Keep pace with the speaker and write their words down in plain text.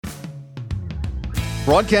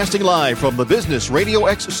Broadcasting live from the Business Radio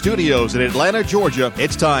X studios in Atlanta, Georgia,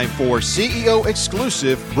 it's time for CEO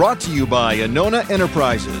Exclusive, brought to you by Anona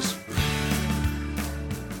Enterprises.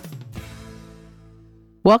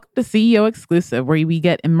 Welcome to CEO Exclusive, where we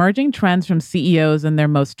get emerging trends from CEOs and their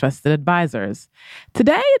most trusted advisors.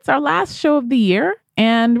 Today, it's our last show of the year,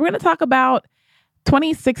 and we're going to talk about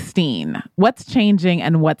 2016, what's changing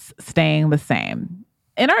and what's staying the same.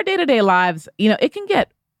 In our day-to-day lives, it can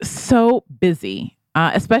get so busy.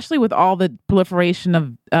 Especially with all the proliferation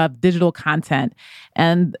of digital content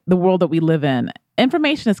and the world that we live in.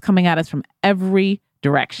 Information is coming at us from every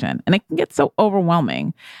direction, and it can get so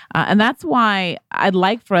overwhelming. And that's why I'd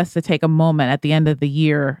like for us to take a moment at the end of the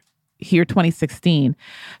year, here 2016,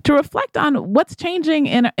 to reflect on what's changing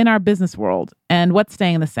in our business world and what's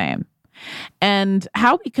staying the same, and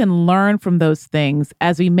how we can learn from those things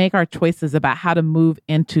as we make our choices about how to move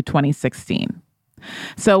into 2016.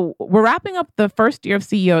 So we're wrapping up the first year of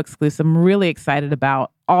CEO Exclusive. I'm really excited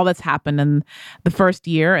about all that's happened in the first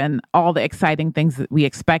year and all the exciting things that we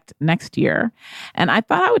expect next year. And I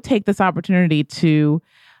thought I would take this opportunity to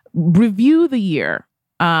review the year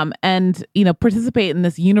and participate in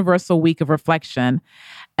this universal week of reflection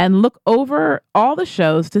and look over all the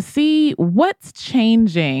shows to see what's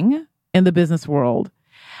changing in the business world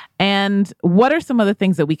and what are some of the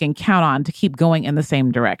things that we can count on to keep going in the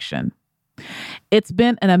same direction. It's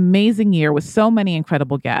been an amazing year with so many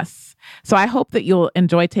incredible guests. So I hope that you'll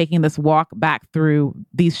enjoy taking this walk back through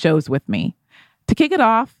these shows with me. To kick it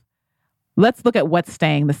off, let's look at what's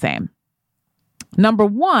staying the same. Number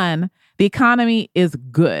one, the economy is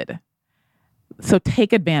good. So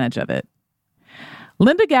take advantage of it.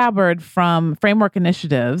 Linda Gabbard from Framework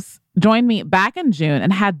Initiatives joined me back in June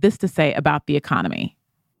and had this to say about the economy.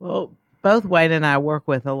 Well, both Wayne and I work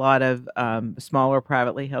with a lot of smaller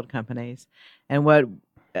privately held companies. And what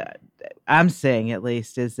I'm seeing, at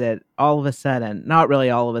least, is that all of a sudden, not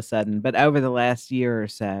really all of a sudden, but over the last year or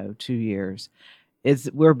so, 2 years,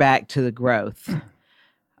 we're back to the growth.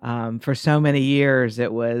 For so many years,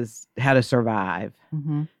 it was how to survive.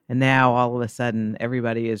 Mm-hmm. And now, all of a sudden,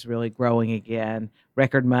 everybody is really growing again.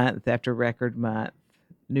 Record month after record month,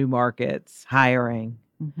 new markets, hiring.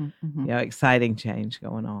 Mm-hmm, mm-hmm. Exciting change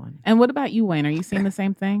going on. And what about you, Wayne? Are you seeing the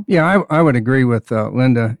same thing? Yeah, I would agree with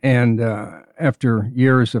Linda. And after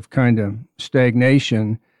years of kind of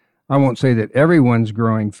stagnation, I won't say that everyone's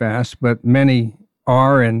growing fast, but many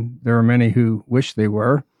are, and there are many who wish they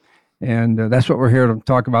were. And that's what we're here to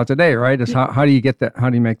talk about today, right? Is how do you get that?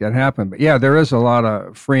 How do you make that happen? But yeah, there is a lot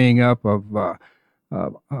of freeing up of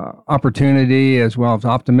opportunity as well as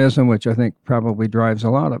optimism, which I think probably drives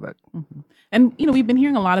a lot of it. Mm-hmm. And, we've been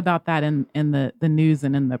hearing a lot about that in the news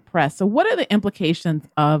and in the press. So what are the implications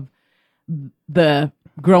of the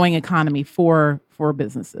growing economy for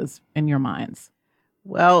businesses in your minds?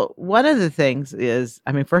 Well, one of the things is,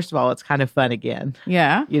 first of all, it's kind of fun again.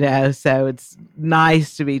 Yeah. So it's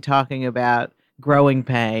nice to be talking about growing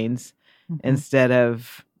pains mm-hmm. instead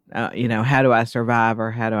of, how do I survive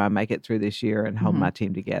or how do I make it through this year and hold mm-hmm. my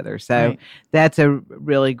team together? So right. That's a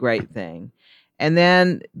really great thing. And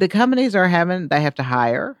then the companies they have to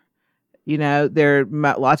hire. They're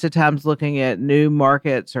lots of times looking at new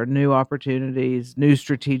markets or new opportunities, new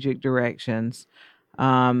strategic directions.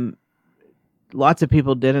 Lots of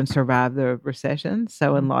people didn't survive the recession.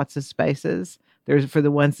 So in lots of spaces, for the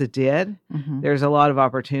ones that did, mm-hmm. there's a lot of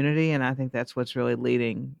opportunity. And I think that's what's really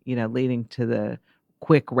leading to the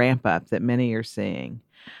quick ramp up that many are seeing.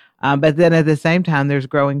 But then at the same time, there's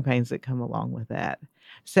growing pains that come along with that.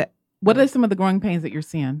 So, what are some of the growing pains that you're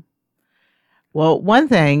seeing? Well, one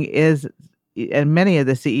thing is, and many of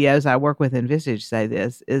the CEOs I work with in Vistage say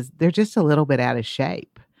this, is they're just a little bit out of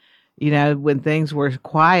shape. When things were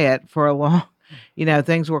quiet for a long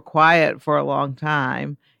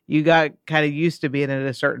time, you got kind of used to being at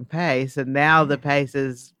a certain pace, and now the pace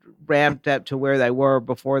is ramped up to where they were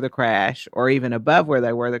before the crash, or even above where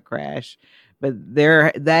they were the crash. But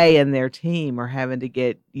they and their team are having to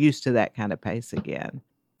get used to that kind of pace again.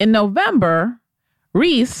 In November,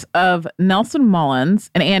 Reese of Nelson Mullins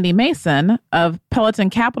and Andy Mason of Peloton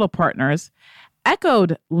Capital Partners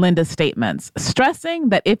echoed Linda's statements, stressing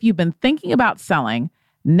that if you've been thinking about selling,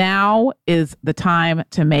 now is the time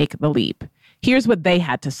to make the leap. Here's what they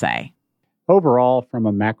had to say. Overall, from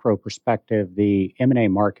a macro perspective, the M&A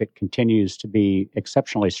market continues to be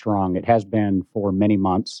exceptionally strong. It has been for many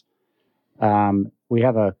months. We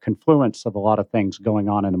have a confluence of a lot of things going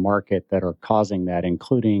on in the market that are causing that,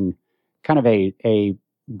 including kind of a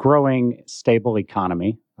growing, stable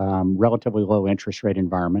economy, relatively low interest rate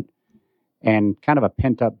environment, and kind of a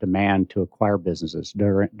pent-up demand to acquire businesses.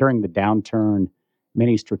 During the downturn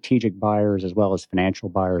many strategic buyers as well as financial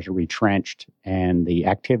buyers are retrenched, and the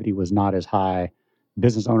activity was not as high.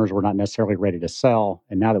 Business owners were not necessarily ready to sell.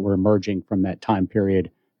 And now that we're emerging from that time period,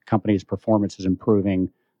 companies' performance is improving.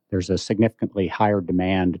 There's a significantly higher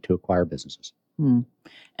demand to acquire businesses.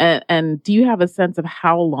 And do you have a sense of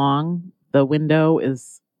how long the window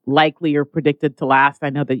is likely or predicted to last? I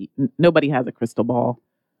know that nobody has a crystal ball.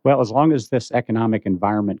 Well, as long as this economic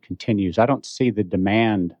environment continues, I don't see the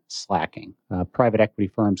demand slacking. Private equity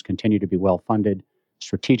firms continue to be well-funded.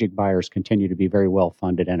 Strategic buyers continue to be very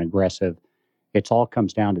well-funded and aggressive. It all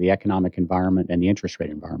comes down to the economic environment and the interest rate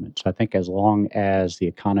environment. So I think as long as the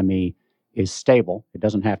economy is stable, it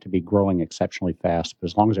doesn't have to be growing exceptionally fast, but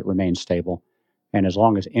as long as it remains stable, and as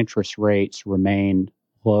long as interest rates remain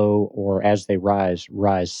low or as they rise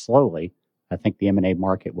slowly, I think the M&A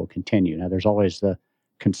market will continue. Now, there's always the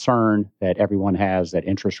concern that everyone has that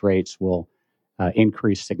interest rates will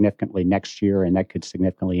increase significantly next year, and that could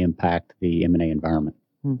significantly impact the M&A environment.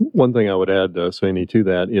 One thing I would add, Sani, to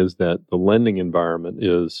that is that the lending environment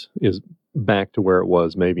is back to where it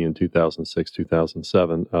was maybe in 2006,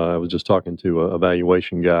 2007. I was just talking to a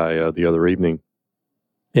valuation guy the other evening,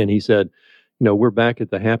 and he said, we're back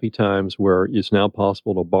at the happy times where it's now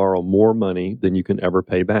possible to borrow more money than you can ever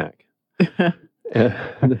pay back.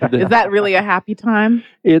 Is that really a happy time?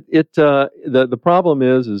 The problem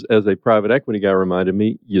is as a private equity guy reminded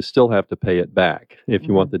me, you still have to pay it back if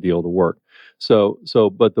you want the deal to work.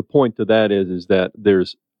 But the point to that is that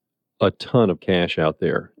there's a ton of cash out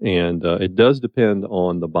there, and it does depend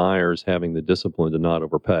on the buyers having the discipline to not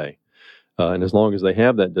overpay. And as long as they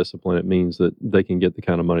have that discipline, it means that they can get the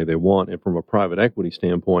kind of money they want. And from a private equity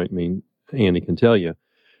standpoint, Andy can tell you,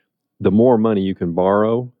 the more money you can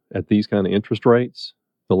borrow at these kind of interest rates,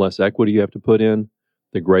 the less equity you have to put in,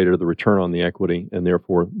 the greater the return on the equity, and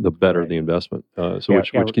therefore the better the investment.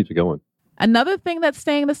 Which keeps it going. Another thing that's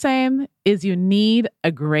staying the same is you need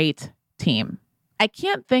a great team. I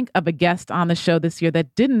can't think of a guest on the show this year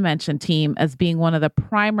that didn't mention team as being one of the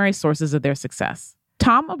primary sources of their success.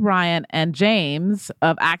 Tom O'Brien and James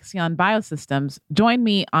of Axion Biosystems joined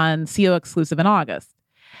me on CEO Exclusive in August.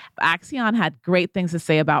 Axion had great things to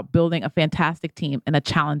say about building a fantastic team in a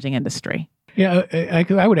challenging industry. Yeah,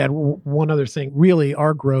 I would add one other thing. Really,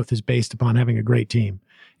 our growth is based upon having a great team.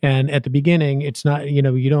 And at the beginning, it's not,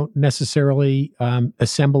 you don't necessarily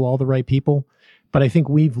assemble all the right people, but I think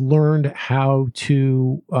we've learned how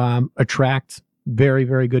to attract very,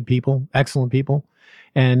 very good people, excellent people,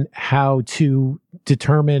 and how to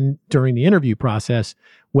determine during the interview process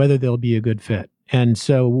whether they'll be a good fit. And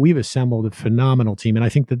so we've assembled a phenomenal team, and I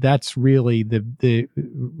think that that's really the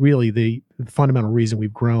fundamental reason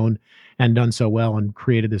we've grown and done so well and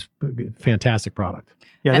created this fantastic product.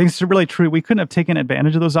 Yeah, I think it's really true. We couldn't have taken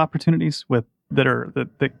advantage of those opportunities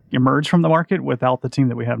that emerge from the market without the team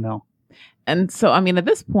that we have now. And so, at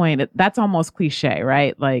this point, that's almost cliche,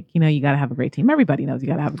 right? Like, you got to have a great team. Everybody knows you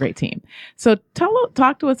got to have a great team. So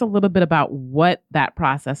talk to us a little bit about what that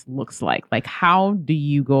process looks like. Like, how do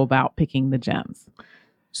you go about picking the gems?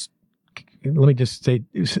 Let me just say,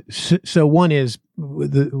 so one is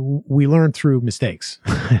we learn through mistakes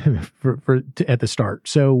at the start.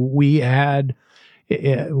 So we had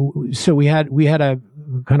a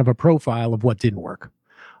kind of a profile of what didn't work.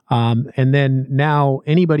 And then now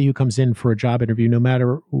anybody who comes in for a job interview, no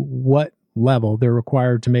matter what level, they're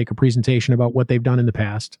required to make a presentation about what they've done in the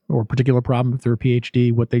past or a particular problem if they're a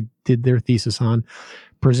PhD, what they did their thesis on,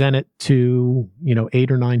 present it to,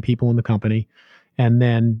 8 or 9 people in the company, and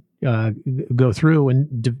then go through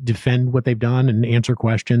and defend what they've done and answer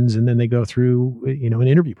questions. And then they go through, an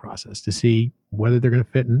interview process to see whether they're going to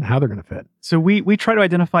fit and how they're going to fit. So we try to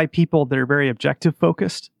identify people that are very objective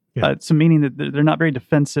focused. Yeah. So meaning that they're not very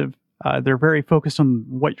defensive. They're very focused on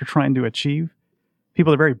what you're trying to achieve.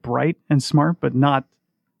 People are very bright and smart, but they're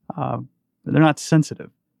not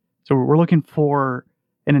sensitive. So we're looking for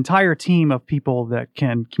an entire team of people that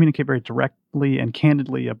can communicate very directly and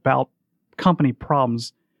candidly about company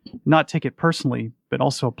problems, not take it personally, but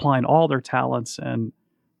also applying all their talents and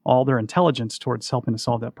all their intelligence towards helping to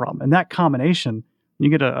solve that problem. And that combination, you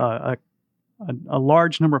get a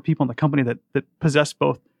large number of people in the company that possess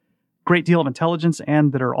both great deal of intelligence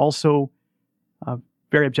and that are also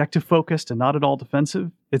very objective focused and not at all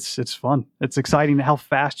defensive. It's fun. It's exciting how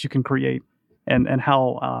fast you can create and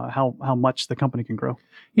how much the company can grow.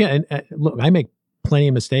 Yeah, and look, I make plenty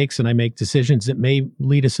of mistakes and I make decisions that may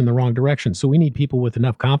lead us in the wrong direction. So we need people with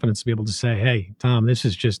enough confidence to be able to say, "Hey, Tom, this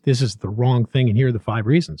is the wrong thing, and here are the 5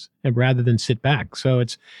 reasons," and rather than sit back. So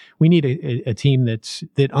we need a team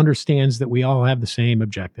that understands that we all have the same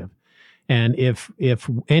objective. And if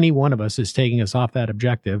any one of us is taking us off that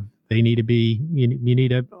objective, They need to be, you need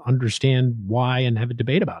to understand why and have a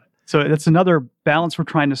debate about it. So that's another balance we're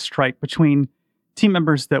trying to strike between team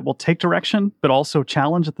members that will take direction, but also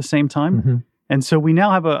challenge at the same time. Mm-hmm. And so we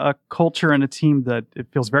now have a culture and a team that it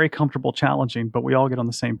feels very comfortable challenging, but we all get on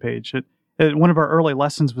the same page. One of our early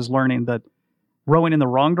lessons was learning that rowing in the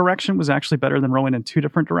wrong direction was actually better than rowing in two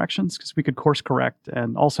different directions, because we could course correct,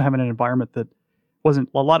 and also having an environment that wasn't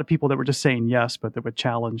a lot of people that were just saying yes, but that would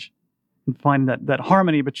challenge, and finding that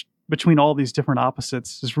harmony between all these different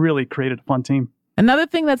opposites has really created a fun team. Another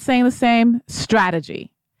thing that's saying the same,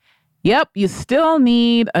 strategy. Yep, you still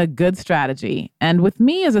need a good strategy. And with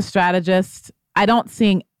me as a strategist, I don't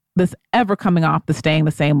see this ever coming off the staying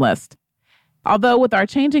the same list. Although with our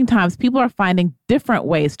changing times, people are finding different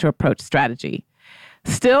ways to approach strategy.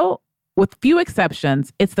 Still, with few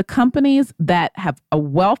exceptions, it's the companies that have a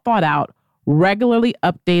well thought out, regularly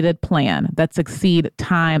updated plan that succeed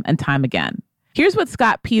time and time again. Here's what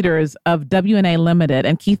Scott Peters of WNA Limited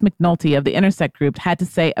and Keith McNulty of the Intersect Group had to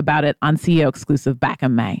say about it on CEO Exclusive back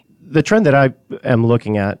in May. The trend that I am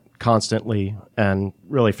looking at constantly, and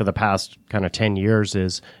really for the past kind of 10 years,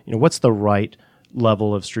 is what's the right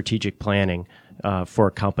level of strategic planning for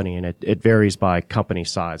a company, and it varies by company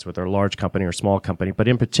size, whether a large company or small company. But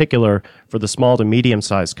in particular, for the small to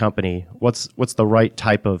medium-sized company, what's the right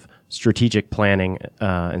type of strategic planning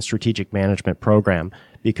and strategic management program?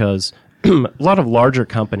 Because a lot of larger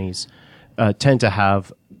companies tend to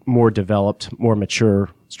have more developed, more mature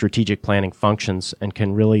strategic planning functions and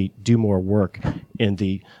can really do more work in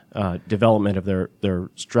the development of their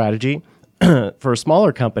strategy. For a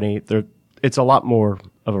smaller company, it's a lot more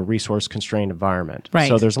of a resource-constrained environment. Right.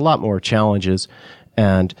 So there's a lot more challenges,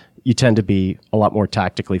 and you tend to be a lot more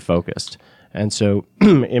tactically focused. And so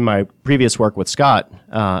in my previous work with Scott,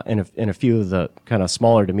 in a few of the kind of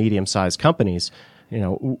smaller to medium-sized companies,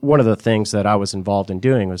 one of the things that I was involved in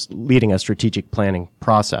doing was leading a strategic planning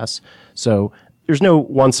process. So there's no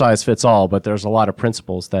one-size-fits-all, but there's a lot of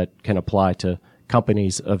principles that can apply to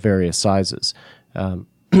companies of various sizes.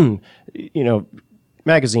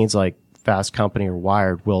 Magazines like Fast Company or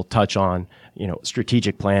Wired will touch on,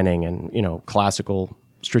 strategic planning and, classical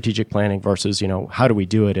strategic planning versus, how do we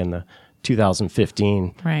do it in the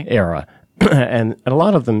 2015 era? And a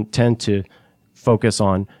lot of them tend to focus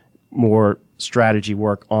on more strategy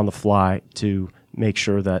work on the fly to make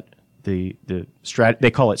sure that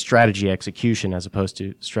they call it strategy execution as opposed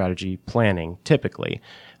to strategy planning typically.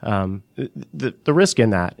 The risk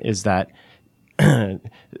in that is that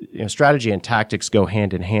strategy and tactics go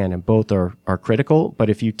hand in hand, and both are critical. But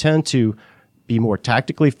if you tend to be more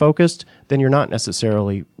tactically focused, then you're not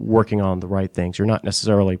necessarily working on the right things. You're not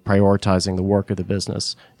necessarily prioritizing the work of the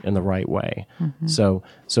business in the right way. Mm-hmm. So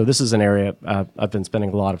this is an area I've been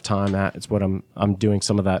spending a lot of time at. It's what I'm doing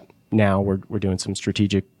some of that now. We're doing some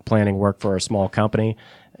strategic planning work for a small company,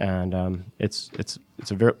 and it's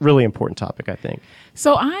a really important topic, I think.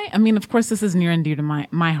 So I mean, of course, this is near and dear to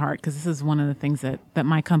my heart, because this is one of the things that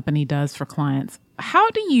my company does for clients. How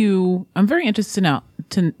do you? I'm very interested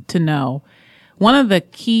to know. One of the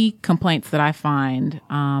key complaints that I find,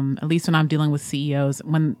 at least when I'm dealing with CEOs,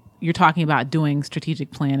 when you're talking about doing strategic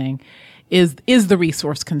planning, is the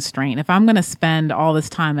resource constraint. If I'm going to spend all this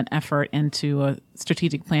time and effort into a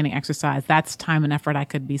strategic planning exercise, that's time and effort I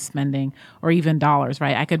could be spending, or even dollars,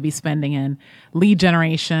 right? I could be spending in lead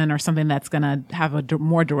generation or something that's going to have a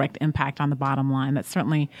more direct impact on the bottom line. That's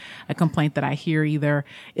certainly a complaint that I hear either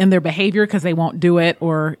in their behavior because they won't do it,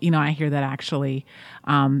 or, I hear that actually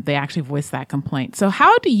they actually voice that complaint. So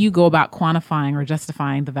how do you go about quantifying or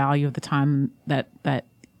justifying the value of the time that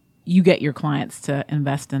you get your clients to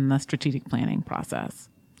invest in the strategic planning process?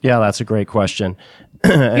 Yeah, that's a great question.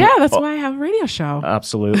 That's why I have a radio show.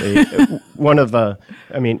 Absolutely. One of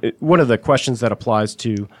the questions that applies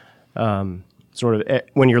to sort of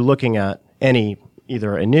when you're looking at any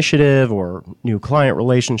either initiative or new client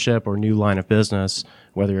relationship or new line of business,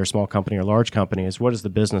 whether you're a small company or large company, is what does the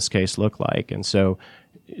business case look like? And so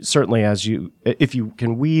certainly if you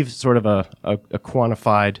can weave sort of a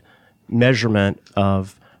quantified measurement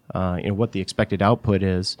of what the expected output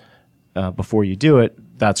is before you do it,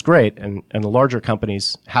 that's great. And the larger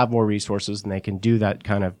companies have more resources, and they can do that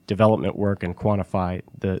kind of development work and quantify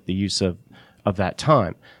the use of that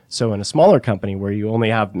time. So in a smaller company where you only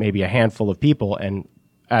have maybe a handful of people, and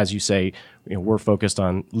as you say, we're focused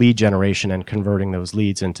on lead generation and converting those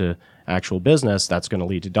leads into actual business, that's going to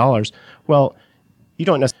lead to dollars. Well, you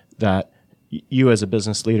don't necessarily that you as a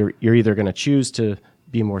business leader, you're either going to choose to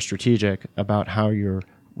be more strategic about how you're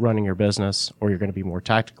running your business, or you're going to be more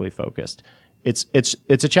tactically focused. It's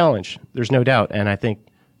a challenge. There's no doubt. And I think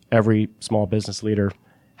every small business leader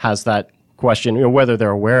has that question, whether they're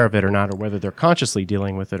aware of it or not, or whether they're consciously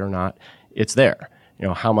dealing with it or not, it's there.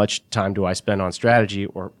 How much time do I spend on strategy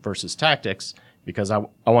or versus tactics? Because I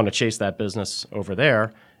want to chase that business over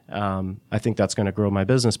there. I think that's going to grow my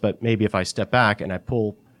business. But maybe if I step back and I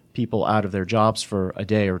pull people out of their jobs for a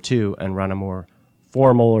day or two and run a more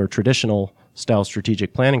formal or traditional style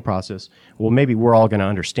strategic planning process, well, maybe we're all going to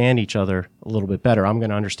understand each other a little bit better. I'm going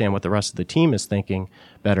to understand what the rest of the team is thinking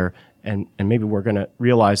better. And maybe we're going to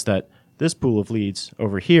realize that this pool of leads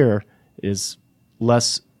over here is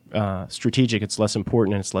less strategic, it's less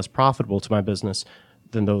important, and it's less profitable to my business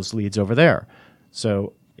than those leads over there.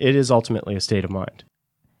 So it is ultimately a state of mind.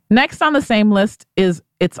 Next on the same list is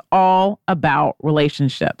it's all about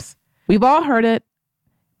relationships. We've all heard it.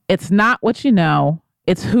 It's not what you know,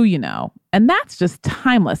 it's who you know. And that's just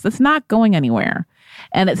timeless. It's not going anywhere.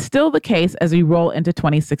 And it's still the case as we roll into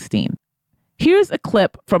 2016. Here's a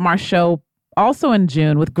clip from our show also in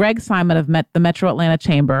June with Greg Simon of the Metro Atlanta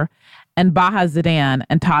Chamber and Baha Zidan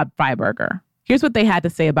and Todd Freiberger. Here's what they had to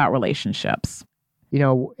say about relationships.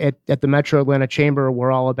 At the Metro Atlanta Chamber,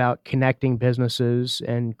 we're all about connecting businesses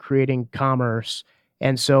and creating commerce.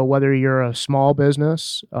 And so whether you're a small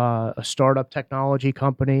business, a startup technology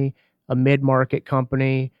company, a mid-market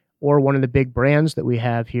company, or one of the big brands that we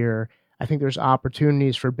have here, I think there's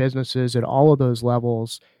opportunities for businesses at all of those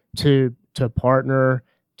levels to partner,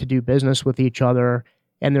 to do business with each other.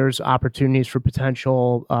 And there's opportunities for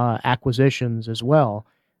potential acquisitions as well.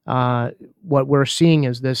 What we're seeing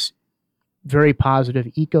is this very positive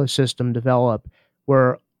ecosystem develop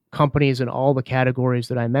where companies in all the categories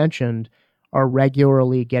that I mentioned are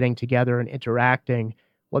regularly getting together and interacting,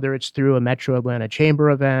 whether it's through a Metro Atlanta Chamber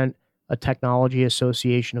event, a Technology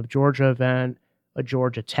Association of Georgia event, a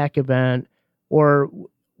Georgia Tech event, or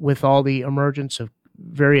with all the emergence of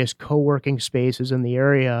various co-working spaces in the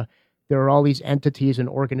area. There are all these entities and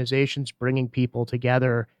organizations bringing people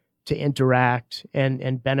together to interact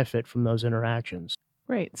and benefit from those interactions.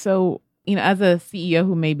 Great. So, as a CEO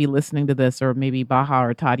who may be listening to this, or maybe Baha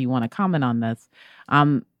or Todd, you want to comment on this,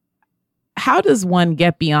 how does one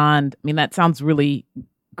get beyond, that sounds really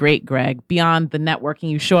great, Greg, beyond the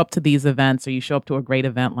networking? You show up to these events, or you show up to a great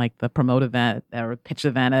event like the Promote event or pitch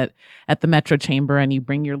event at the Metro Chamber, and you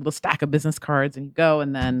bring your little stack of business cards and you go,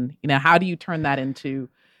 and then, how do you turn that into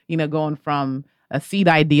going from a seed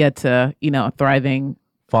idea to, a thriving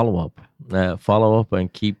follow up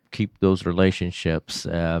and keep those relationships.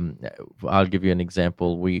 I'll give you an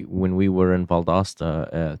example. When we were in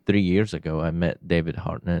Valdosta 3 years ago, I met David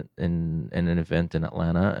Hartnett in an event in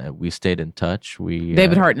Atlanta. We stayed in touch.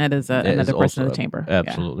 David Hartnett is another person in the chamber.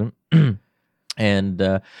 Absolutely. Yeah.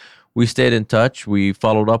 And we stayed in touch. We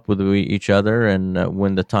followed up with each other, and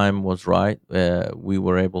when the time was right, we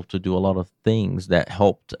were able to do a lot of things that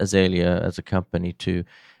helped Azalea as a company to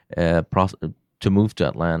move to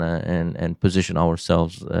Atlanta and position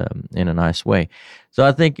ourselves in a nice way. So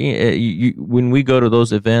I think when we go to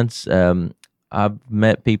those events, I've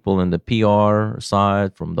met people in the PR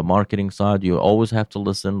side, from the marketing side. You always have to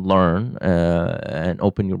listen, learn, and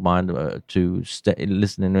open your mind to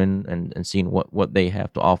listening in and seeing what they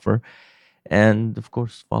have to offer. And, of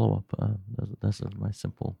course, follow up. That's my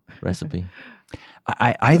simple recipe.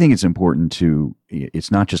 I think it's important it's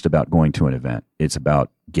not just about going to an event. It's about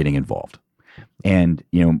getting involved. And,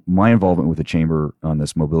 my involvement with the Chamber on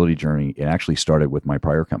this mobility journey, it actually started with my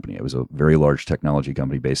prior company. It was a very large technology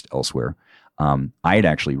company based elsewhere. I had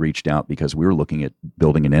actually reached out because we were looking at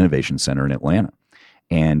building an innovation center in Atlanta.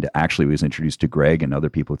 And actually was introduced to Greg and other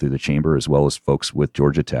people through the Chamber, as well as folks with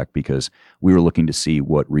Georgia Tech, because we were looking to see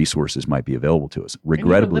what resources might be available to us.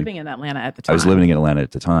 Regrettably, and you were living in Atlanta at the time. I was living in Atlanta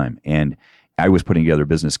at the time. And I was putting together a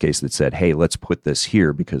business case that said, hey, let's put this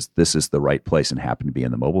here because this is the right place, and happened to be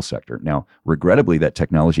in the mobile sector. Now, regrettably, that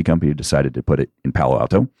technology company decided to put it in Palo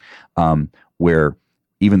Alto, where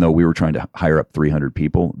even though we were trying to hire up 300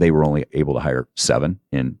 people, they were only able to hire 7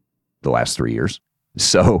 in the last 3 years.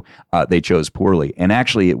 So they chose poorly. And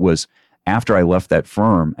actually, it was after I left that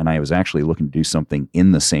firm and I was actually looking to do something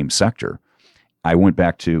in the same sector, I went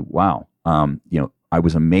back to, wow, I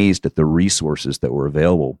was amazed at the resources that were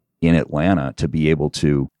available in Atlanta to be able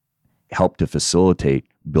to help to facilitate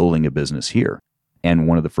building a business here. And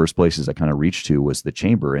one of the first places I kind of reached to was the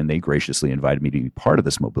Chamber, and they graciously invited me to be part of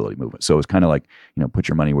this mobility movement. So it was kind of like, put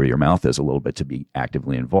your money where your mouth is a little bit, to be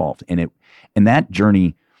actively involved. And that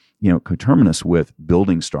journey, coterminous with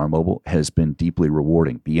building Star Mobile, has been deeply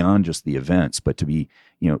rewarding beyond just the events, but to be,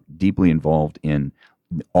 deeply involved in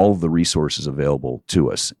all of the resources available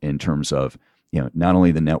to us in terms of, not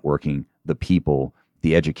only the networking, the people,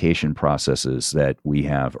 the education processes that we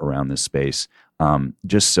have around this space,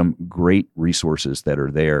 just some great resources that are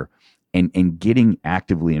there. and getting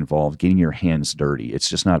actively involved, getting your hands dirty. It's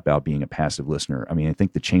just not about being a passive listener. I mean, I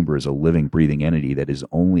think the chamber is a living, breathing entity that is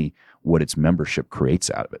only what its membership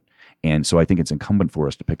creates out of it. And so I think it's incumbent for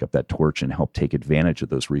us to pick up that torch and help take advantage of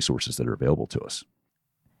those resources that are available to us.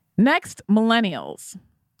 Next, millennials.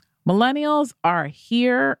 Millennials are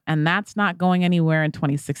here, and that's not going anywhere in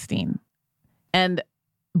 2016. And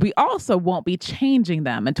we also won't be changing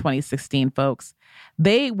them in 2016, folks.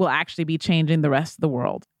 They will actually be changing the rest of the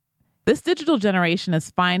world. This digital generation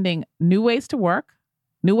is finding new ways to work,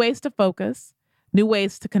 new ways to focus, new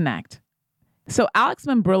ways to connect. So Alex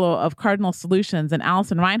Membrillo of Cardinal Solutions and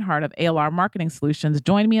Allison Reinhardt of ALR Marketing Solutions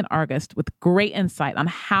joined me in August with great insight on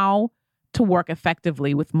how to work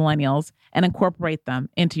effectively with millennials and incorporate them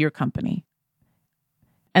into your company.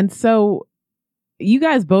 And so you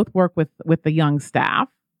guys both work with the young staff,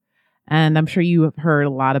 and I'm sure you have heard a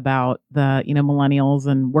lot about the, millennials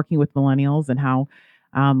and working with millennials and how,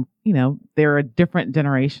 they're a different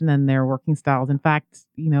generation and their working styles. In fact,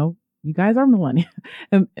 you guys are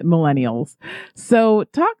millennials. So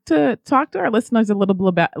talk to our listeners a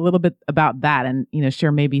little bit about that, and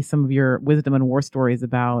share maybe some of your wisdom and war stories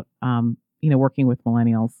about working with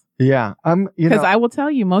millennials. Yeah, because I will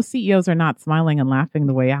tell you, most CEOs are not smiling and laughing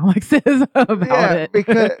the way Alex is about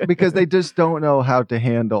it, because they just don't know how to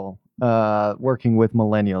handle working with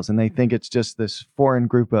millennials, and they think it's just this foreign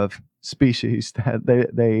group of species that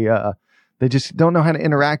they just don't know how to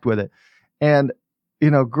interact with it. And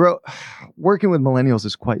working with millennials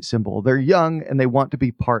is quite simple. They're young and they want to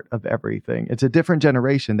be part of everything. It's a different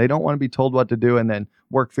generation. They don't want to be told what to do and then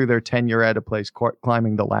work through their tenure at a place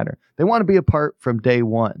climbing the ladder. They want to be a part from day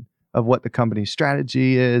one of what the company's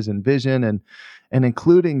strategy is and vision, and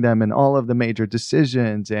including them in all of the major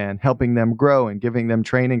decisions and helping them grow and giving them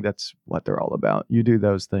training. That's what they're all about. You do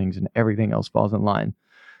those things and everything else falls in line.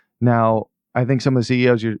 Now, I think some of the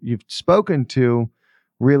CEOs you've spoken to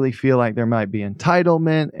really feel like there might be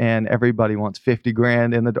entitlement and everybody wants 50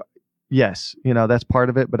 grand in the door. Yes, that's part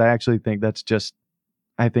of it, but I actually think that's just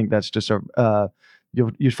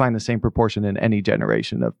you'd find the same proportion in any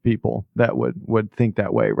generation of people that would think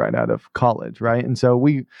that way right out of college, right? And so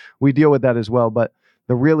we deal with that as well, but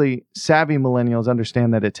the really savvy millennials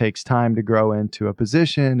understand that it takes time to grow into a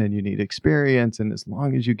position and you need experience, and as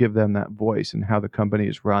long as you give them that voice and how the company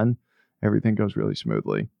is run, everything goes really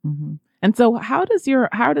smoothly. Mm-hmm. And so how does your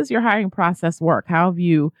hiring process work? How have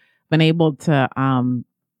you been able to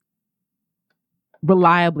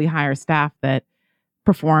reliably hire staff that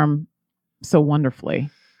perform so wonderfully?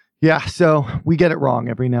 Yeah, so we get it wrong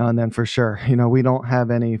every now and then for sure. We don't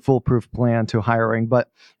have any foolproof plan to hiring,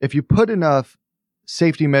 but if you put enough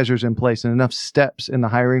safety measures in place and enough steps in the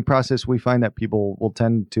hiring process, we find that people will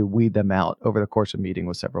tend to weed them out over the course of meeting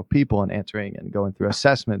with several people and answering and going through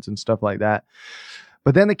assessments and stuff like that.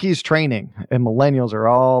 But then the key is training, and millennials are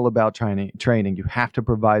all about training. You have to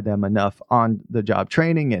provide them enough on-the-job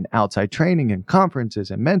training and outside training and conferences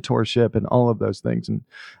and mentorship and all of those things.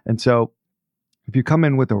 And so if you come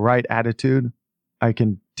in with the right attitude, I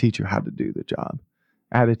can teach you how to do the job.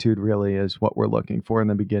 Attitude really is what we're looking for in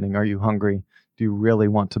the beginning. Are you hungry? Do you really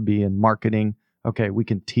want to be in marketing? Okay, we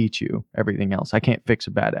can teach you everything else. I can't fix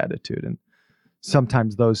a bad attitude. And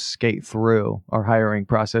sometimes those skate through our hiring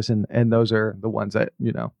process, and those are the ones that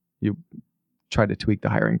you try to tweak the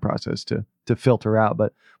hiring process to filter out.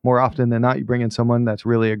 But more often than not, you bring in someone that's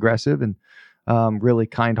really aggressive and really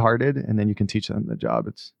kind-hearted, and then you can teach them the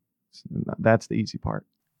job. That's the easy part.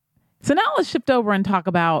 So now let's shift over and talk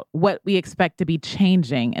about what we expect to be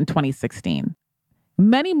changing in 2016.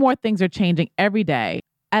 Many more things are changing every day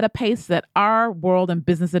at a pace that our world and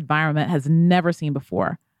business environment has never seen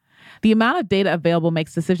before. The amount of data available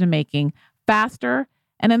makes decision-making faster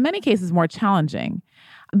and in many cases more challenging.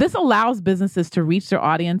 This allows businesses to reach their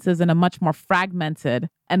audiences in a much more fragmented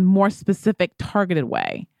and more specific targeted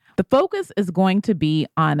way. The focus is going to be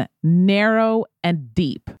on narrow and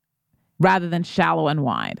deep rather than shallow and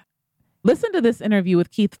wide. Listen to this interview with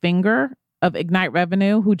Keith Finger of Ignite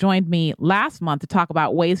Revenue, who joined me last month to talk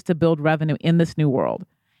about ways to build revenue in this new world,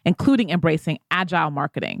 including embracing agile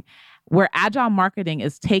marketing, where agile marketing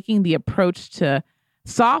is taking the approach to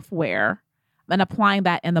software and applying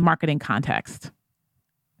that in the marketing context.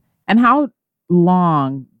 And how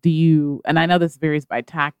long do you, and I know this varies by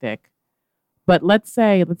tactic, but let's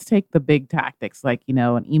take the big tactics like,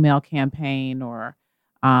 an email campaign or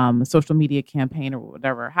a social media campaign or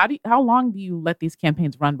whatever. How long do you let these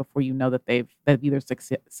campaigns run before you know that they've either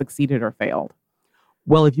succeeded or failed?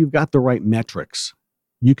 Well, if you've got the right metrics,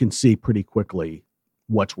 you can see pretty quickly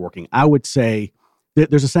what's working. I would say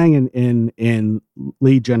there's a saying in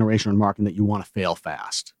lead generation and marketing that you want to fail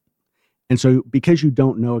fast. And so because you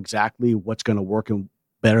don't know exactly what's going to work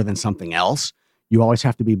better than something else, you always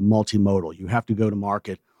have to be multimodal. You have to go to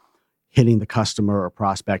market hitting the customer or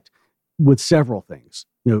prospect with several things,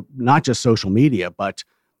 not just social media, but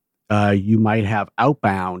you might have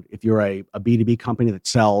outbound if you're a B2B company that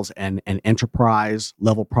sells an enterprise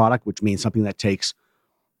level product, which means something that takes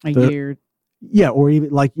a year. Yeah, or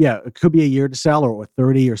even it could be a year to sell, or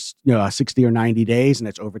 30 or 60 or 90 days, and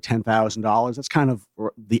it's over $10,000. That's kind of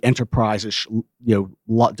the enterprise-ish,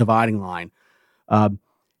 dividing line.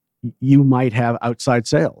 You might have outside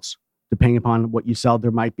sales, depending upon what you sell.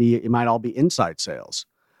 It might all be inside sales,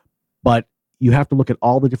 but you have to look at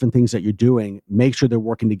all the different things that you're doing, make sure they're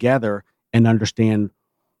working together, and understand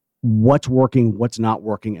what's working, what's not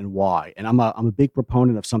working, and why. And I'm a big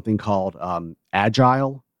proponent of something called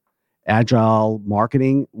agile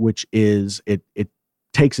marketing, which is it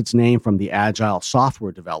takes its name from the agile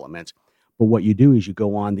software development. But what you do is you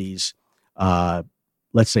go on these,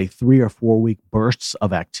 let's say 3 or 4 week bursts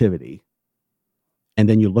of activity, and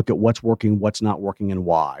then you look at what's working, what's not working, and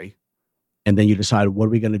why. And then you decide, what are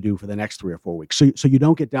we going to do for the next 3 or 4 weeks? So you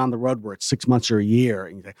don't get down the road where it's 6 months or a year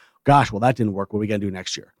and you think, gosh, well, that didn't work. What are we going to do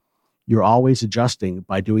next year? You're always adjusting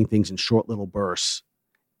by doing things in short little bursts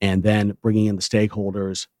and then bringing in the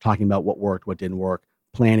stakeholders, talking about what worked, what didn't work,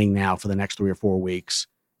 planning now for the next 3 or 4 weeks,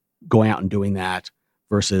 going out and doing that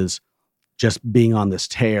versus just being on this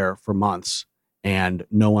tear for months and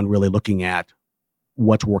no one really looking at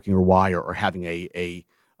what's working or why, or having a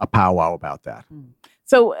powwow about that.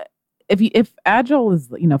 So if agile is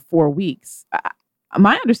 4 weeks,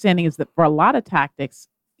 my understanding is that for a lot of tactics,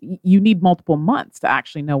 you need multiple months to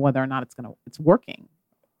actually know whether or not it's working.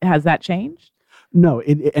 Has that changed? No,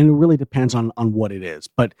 and it really depends on what it is.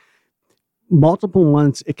 But multiple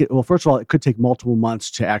months, first of all, it could take multiple months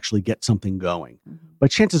to actually get something going. Mm-hmm.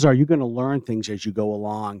 But chances are you're going to learn things as you go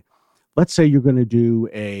along. Let's say you're going to do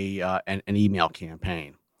an email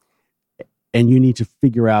campaign, and you need to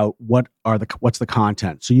figure out what's the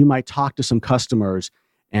content. So you might talk to some customers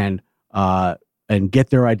and get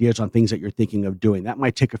their ideas on things that you're thinking of doing. That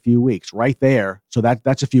might take a few weeks right there. So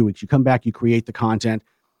that's a few weeks. You come back, you create the content,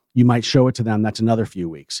 you might show it to them. That's another few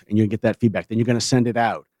weeks, and you get that feedback. Then you're going to send it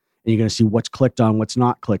out, and you're going to see what's clicked on, what's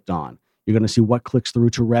not clicked on. You're going to see what clicks through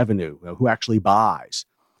to revenue, who actually buys.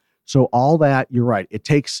 So all that, you're right. It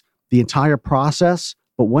takes the entire process,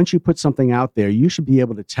 but once you put something out there, you should be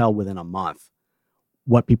able to tell within a month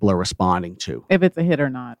what people are responding to. If it's a hit or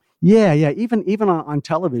not. Yeah. Even on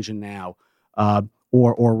television now,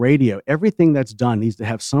 or radio, everything that's done needs to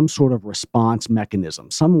have some sort of response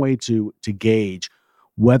mechanism, some way to gauge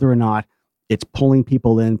whether or not it's pulling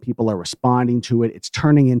people in, people are responding to it, it's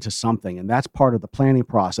turning into something. And that's part of the planning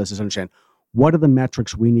process, is understand what are the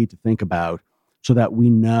metrics we need to think about so that we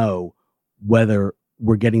know whether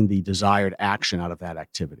we're getting the desired action out of that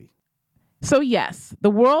activity. So yes, the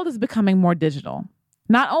world is becoming more digital.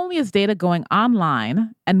 Not only is data going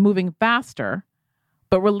online and moving faster,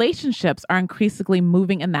 but relationships are increasingly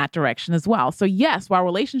moving in that direction as well. So yes, while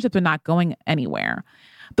relationships are not going anywhere,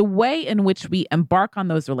 the way in which we embark on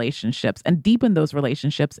those relationships and deepen those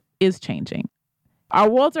relationships is changing. Our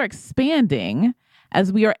worlds are expanding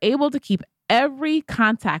as we are able to keep every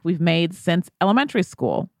contact we've made since elementary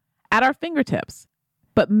school at our fingertips.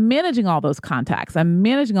 But managing all those contacts and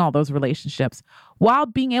managing all those relationships while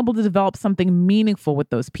being able to develop something meaningful with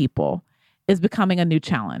those people is becoming a new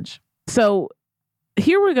challenge. So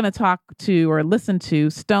here we're going to talk to or listen to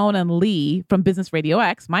Stone and Lee from Business Radio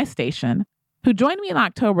X, my station, who joined me in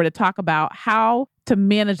October to talk about how to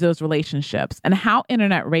manage those relationships and how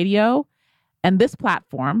internet radio and this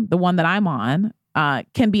platform, the one that I'm on,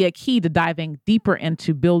 can be a key to diving deeper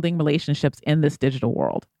into building relationships in this digital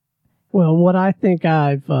world. Well, what I think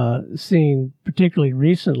I've seen particularly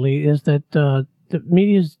recently is that the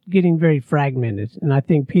media is getting very fragmented. And I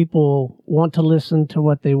think people want to listen to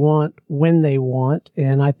what they want when they want.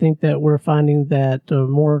 And I think that we're finding that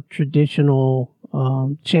more traditional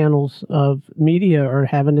channels of media are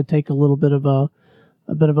having to take a little bit of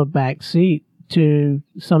a back seat to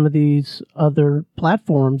some of these other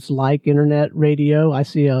platforms like internet radio. I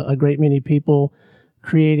see a great many people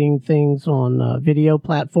creating things on video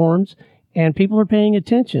platforms, and people are paying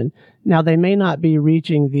attention. Now, they may not be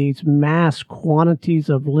reaching these mass quantities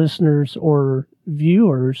of listeners or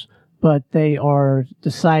viewers, but they are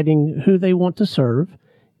deciding who they want to serve,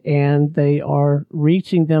 and they are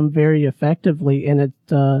reaching them very effectively. And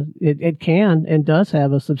it can and does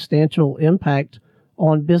have a substantial impact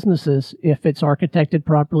on businesses if it's architected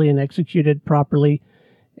properly and executed properly.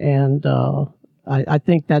 And I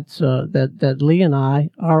think that's that Lee and I,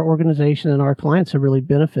 our organization and our clients have really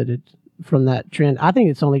benefited from that trend. I think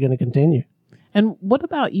it's only going to continue. And what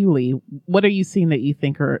about you, Lee? What are you seeing that you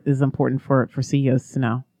think is important for CEOs to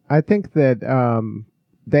know? I think that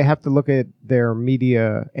they have to look at their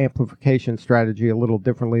media amplification strategy a little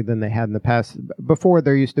differently than they had in the past. Before,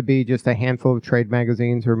 there used to be just a handful of trade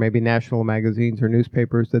magazines or maybe national magazines or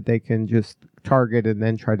newspapers that they can just target and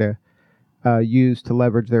then try to use to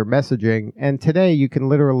leverage their messaging. And today, you can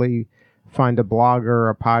literally find a blogger,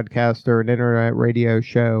 a podcaster, an internet radio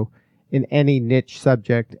show in any niche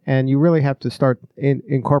subject, and you really have to start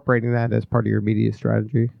incorporating that as part of your media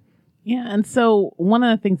strategy. Yeah, and so one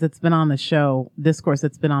of the things that's been on the show, discourse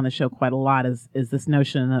that's been on the show quite a lot, is this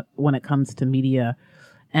notion that when it comes to media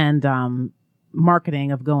and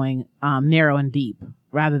marketing of going narrow and deep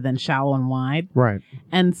rather than shallow and wide. Right.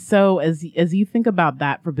 And so as you think about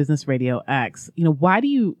that for Business Radio X, why do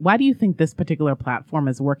you think this particular platform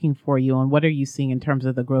is working for you, and what are you seeing in terms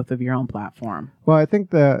of the growth of your own platform? Well, I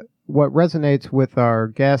think what resonates with our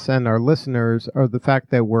guests and our listeners are the fact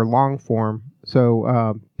that we're long form.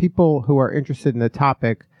 So people who are interested in the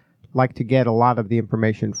topic like to get a lot of the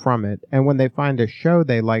information from it. And when they find a show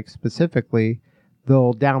they like specifically,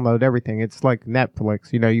 they'll download everything. It's like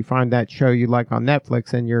Netflix. You find that show you like on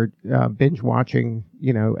Netflix and you're binge watching,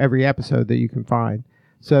 every episode that you can find.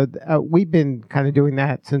 So we've been kind of doing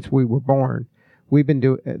that since we were born.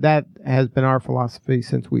 That has been our philosophy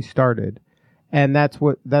since we started. And that's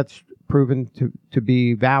proven to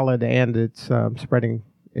be valid, and it's spreading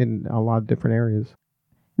in a lot of different areas.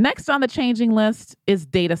 Next on the changing list is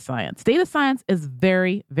data science. Data science is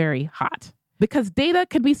very, very hot because data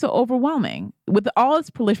can be so overwhelming. With all its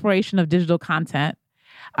proliferation of digital content,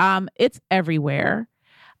 it's everywhere.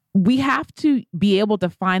 We have to be able to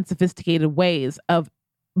find sophisticated ways of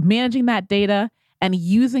managing that data and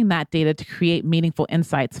using that data to create meaningful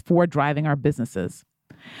insights for driving our businesses.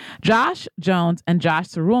 Josh Jones and Josh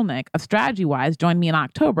Cyrulnik of StrategyWise joined me in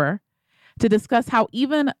October to discuss how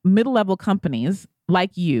even middle-level companies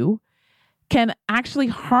like you can actually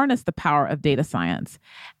harness the power of data science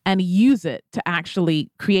and use it to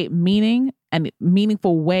actually create meaning and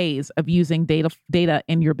meaningful ways of using data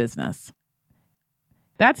in your business.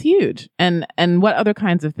 That's huge. And what other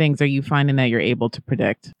kinds of things are you finding that you're able to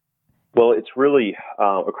predict? Well, it's really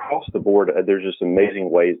across the board. There's just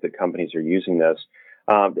amazing ways that companies are using this.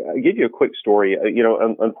 I'll give you a quick story.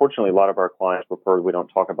 Unfortunately, a lot of our clients prefer we don't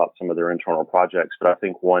talk about some of their internal projects, but I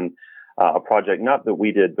think a project, not that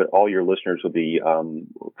we did, but all your listeners will be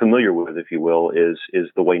familiar with, if you will, is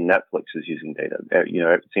the way Netflix is using data.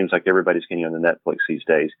 It seems like everybody's getting on the Netflix these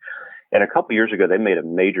days. And a couple of years ago, they made a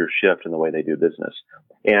major shift in the way they do business.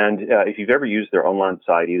 And if you've ever used their online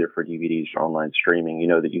site, either for DVDs or online streaming, you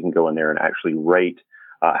know that you can go in there and actually rate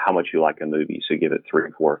how much you like a movie. So give it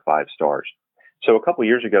 3, 4, or 5 stars. So a couple of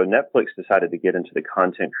years ago, Netflix decided to get into the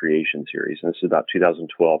content creation series, and this is about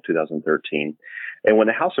 2012, 2013. And when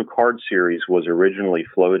the House of Cards series was originally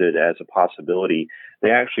floated as a possibility, they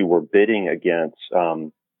actually were bidding against,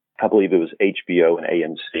 I believe it was HBO and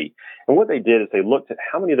AMC. And what they did is they looked at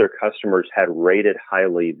how many of their customers had rated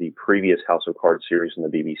highly the previous House of Cards series on the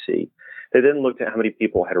BBC. They then looked at how many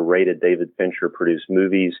people had rated David Fincher produced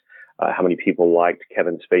movies, how many people liked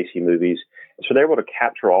Kevin Spacey movies. So they're able to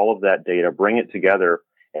capture all of that data, bring it together,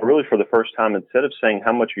 and really for the first time, instead of saying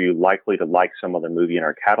how much are you likely to like some other movie in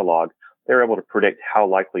our catalog, they're able to predict how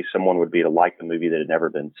likely someone would be to like a movie that had never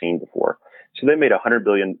been seen before. So they made a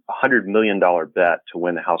 $100 million bet to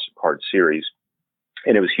win the House of Cards series,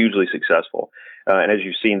 and it was hugely successful. And as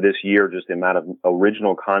you've seen this year, just the amount of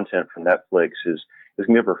original content from Netflix is going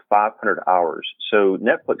to be over 500 hours. So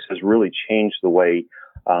Netflix has really changed the way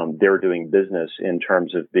they're doing business in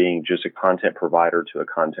terms of being just a content provider to a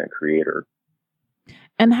content creator.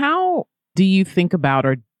 And how do you think about,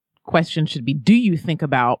 or question should be, do you think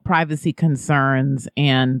about privacy concerns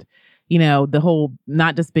and, the whole,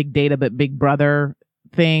 not just big data, but big brother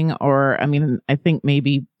thing? Or, I think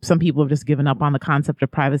maybe some people have just given up on the concept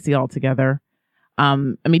of privacy altogether.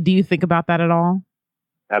 Do you think about that at all?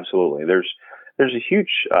 Absolutely. There's a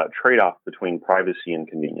huge trade-off between privacy and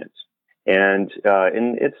convenience. And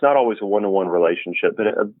it's not always a one-to-one relationship,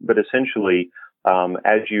 but essentially,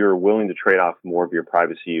 as you're willing to trade off more of your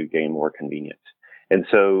privacy, you gain more convenience. And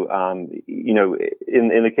so,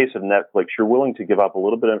 in the case of Netflix, you're willing to give up a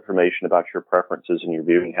little bit of information about your preferences and your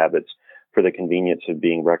viewing habits for the convenience of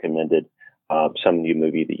being recommended some new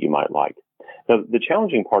movie that you might like. Now, the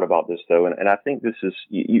challenging part about this, though, and I think this is,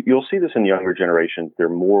 you'll see this in younger generations, they're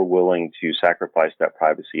more willing to sacrifice that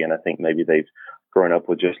privacy. And I think maybe they've grown up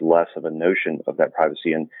with just less of a notion of that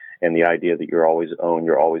privacy and the idea that you're always owned,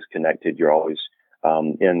 you're always connected, you're always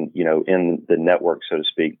in the network, so to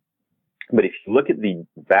speak. But if you look at the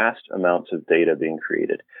vast amounts of data being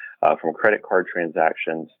created from credit card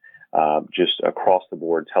transactions, just across the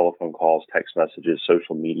board, telephone calls, text messages,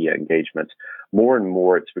 social media engagements, more and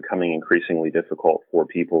more it's becoming increasingly difficult for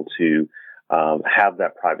people to have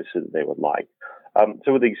that privacy that they would like.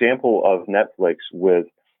 So with the example of Netflix, with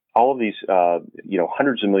all of these,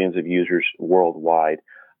 hundreds of millions of users worldwide,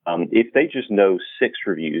 if they just know 6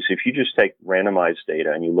 reviews, if you just take randomized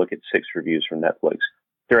data and you look at 6 reviews from Netflix,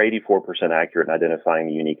 they're 84% accurate in identifying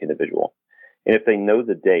a unique individual. And if they know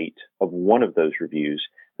the date of one of those reviews,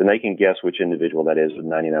 then they can guess which individual that is with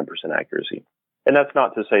 99% accuracy. And that's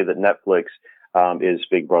not to say that Netflix is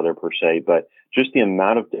Big Brother per se, but just the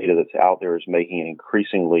amount of data that's out there is making it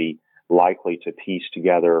increasingly likely to piece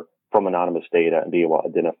together from anonymous data and be able to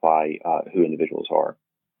identify who individuals are.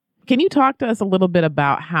 Can you talk to us a little bit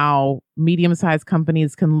about how medium-sized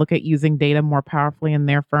companies can look at using data more powerfully in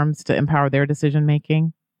their firms to empower their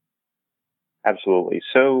decision-making? Absolutely.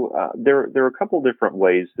 So there are a couple different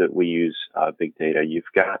ways that we use big data. You've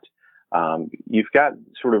got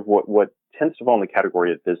sort of what tends to fall in the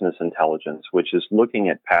category of business intelligence, which is looking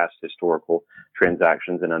at past historical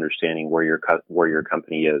transactions and understanding where your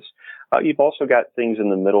company is. You've also got things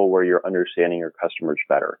in the middle where you're understanding your customers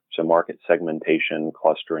better, so market segmentation,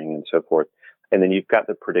 clustering, and so forth. And then you've got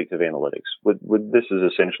the predictive analytics. This is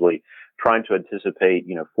essentially trying to anticipate,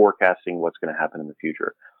 forecasting what's going to happen in the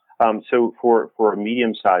future. So for a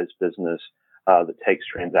medium-sized business that takes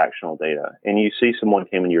transactional data, and you see someone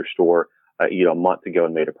came into your store, a month ago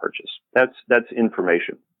and made a purchase, that's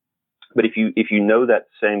information. But if you know that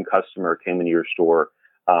same customer came into your store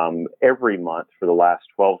every month for the last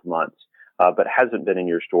 12 months, but hasn't been in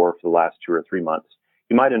your store for the last 2 or 3 months,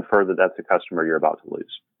 you might infer that that's a customer you're about to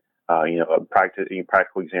lose. A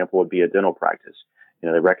practical example would be a dental practice.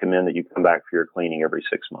 They recommend that you come back for your cleaning every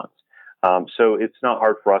 6 months. So it's not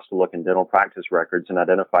hard for us to look in dental practice records and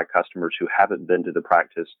identify customers who haven't been to the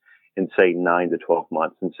practice in, say, 9 to 12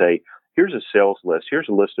 months and say, here's a sales list. Here's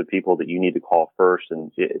a list of people that you need to call first.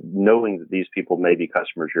 And knowing that these people may be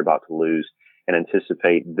customers you're about to lose and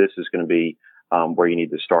anticipate this is going to be where you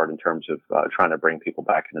need to start in terms of trying to bring people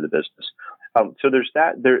back into the business. So there's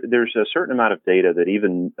that. There's a certain amount of data that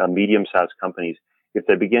even medium-sized companies, if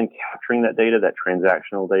they begin capturing that data, that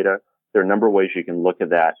transactional data, there are a number of ways you can look at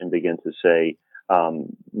that and begin to say,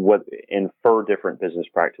 infer different business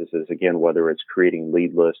practices. Again, whether it's creating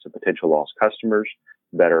lead lists of potential lost customers,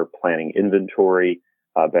 better planning inventory,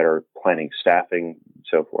 better planning staffing, and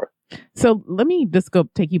so forth. So let me just go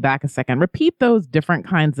take you back a second. Repeat those different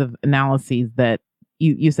kinds of analyses that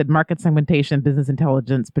you said: market segmentation, business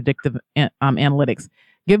intelligence, predictive analytics.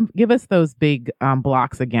 Give us those big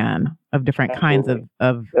blocks again of different Absolutely.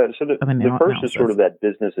 kinds So the first is sort of that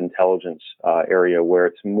business intelligence area where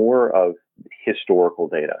it's more of historical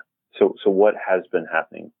data. So what has been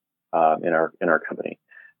happening in our company,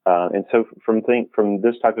 and so from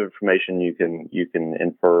this type of information, you can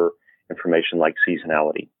infer information like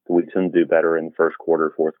seasonality. We tend to do better in the first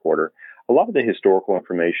quarter, fourth quarter. A lot of the historical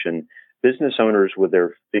information, business owners with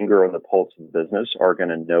their finger on the pulse of the business are going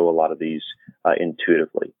to know a lot of these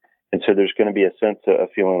intuitively. And so there's going to be a sense of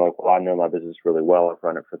feeling like, well, I know my business really well. I've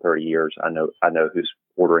run it for 30 years. I know who's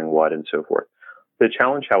ordering what and so forth. The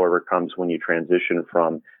challenge, however, comes when you transition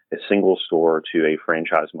from a single store to a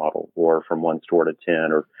franchise model, or from one store to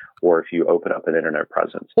 10, or if you open up an internet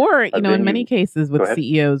presence. Or, in many cases with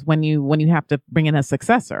CEOs, when you have to bring in a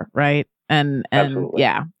successor, right? And Absolutely.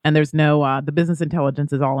 yeah, and there's no the business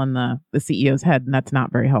intelligence is all in the CEO's head, and that's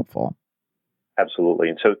not very helpful. Absolutely.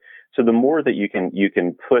 And so the more that you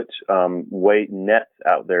can put nets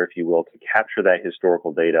out there, if you will, to capture that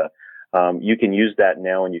historical data, you can use that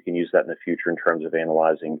now, and you can use that in the future in terms of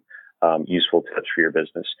analyzing useful tips for your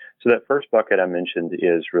business. So that first bucket I mentioned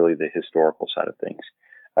is really the historical side of things.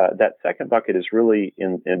 That second bucket is really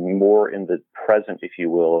more in the present, if you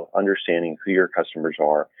will, understanding who your customers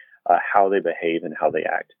are, how they behave, and how they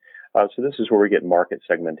act. So this is where we get market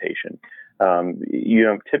segmentation.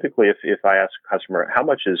 Typically, if I ask a customer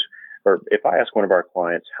if I ask one of our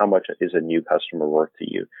clients how much is a new customer worth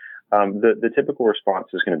to you, the typical response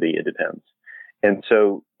is going to be, it depends. And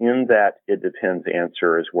so in that it depends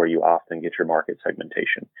answer is where you often get your market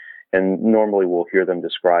segmentation. And normally we'll hear them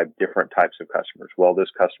describe different types of customers. Well, this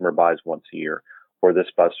customer buys once a year, or this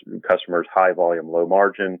customer is high volume, low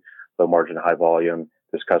margin, high volume.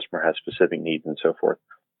 This customer has specific needs, and so forth.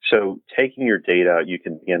 So taking your data, you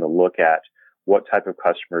can begin to look at what type of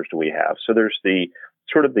customers do we have. So there's the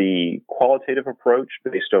sort of the qualitative approach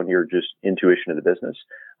based on your just intuition of the business.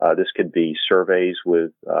 This could be surveys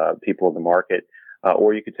with people in the market,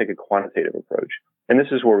 or you could take a quantitative approach. And this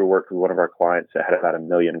is where we worked with one of our clients that had about 1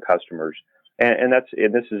 million customers. And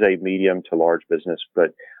this is a medium to large business,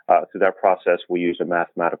 but through that process, we use a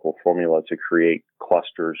mathematical formula to create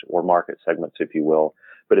clusters or market segments, if you will,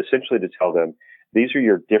 but essentially to tell them, these are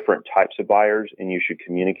your different types of buyers, and you should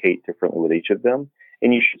communicate differently with each of them,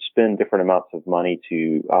 and you should spend different amounts of money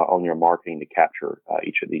on your marketing to capture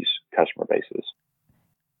each of these customer bases.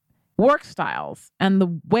 Work styles and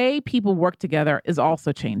the way people work together is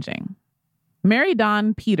also changing. Mary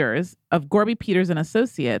Dawn Peters of Gorby Peters and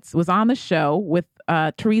Associates was on the show with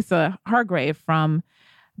Teresa Hargrave from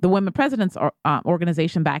the Women Presidents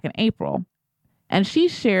Organization back in April. And she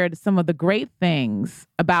shared some of the great things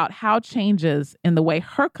about how changes in the way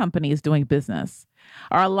her company is doing business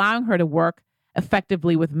are allowing her to work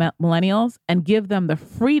effectively with millennials and give them the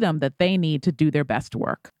freedom that they need to do their best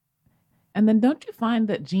work. And then don't you find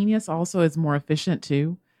that genius also is more efficient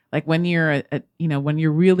too? Like when you're, when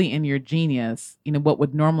you're really in your genius, what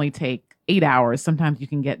would normally take 8 hours, sometimes you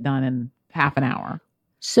can get done in half an hour.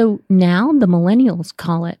 So now the millennials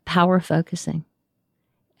call it power focusing.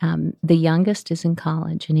 The youngest is in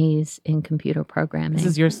college and he's in computer programming.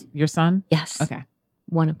 This is your son? Yes. Okay.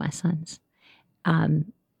 One of my sons.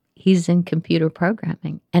 He's in computer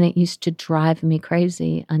programming, and it used to drive me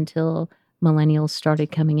crazy until millennials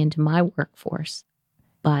started coming into my workforce.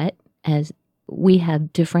 But as we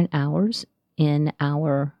have different hours in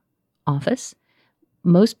our office,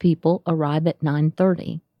 most people arrive at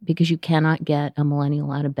 9:30 because you cannot get a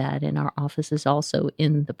millennial out of bed, and our office is also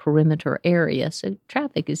in the perimeter area, so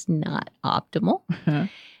traffic is not optimal.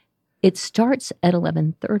 It starts at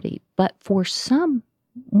 11:30, but for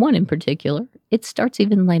one in particular, it starts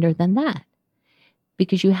even later than that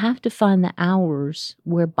because you have to find the hours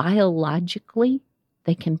where biologically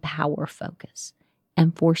they can power focus.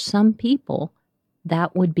 And for some people,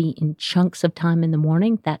 that would be in chunks of time in the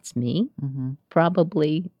morning. That's me,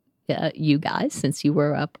 probably you guys, since you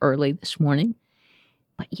were up early this morning.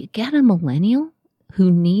 But you get a millennial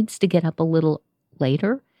who needs to get up a little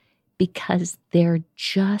later because they're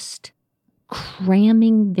just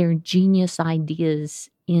cramming their genius ideas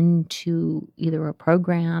into either a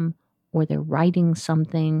program or they're writing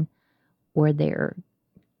something or they're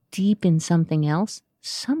deep in something else.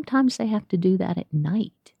 Sometimes they have to do that at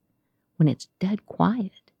night when it's dead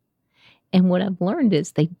quiet. And what I've learned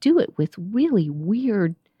is they do it with really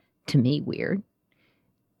weird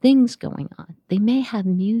things going on. They may have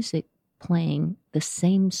music playing the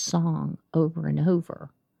same song over and over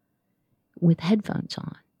with headphones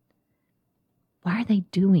on. Why are they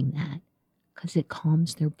doing that? Because it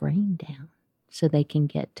calms their brain down so they can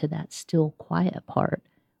get to that still quiet part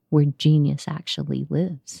where genius actually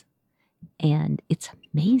lives. And it's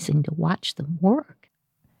amazing to watch them work.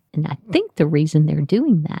 And I think the reason they're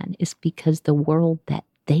doing that is because the world that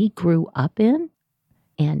they grew up in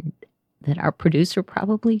and that our producer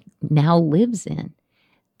probably now lives in,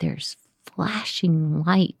 there's flashing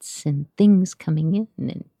lights and things coming in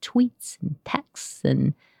and tweets and texts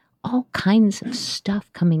and all kinds of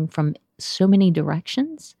stuff coming from so many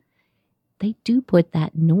directions. They do put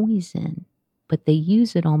that noise in, but they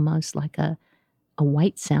use it almost like a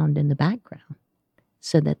white sound in the background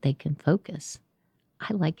so that they can focus.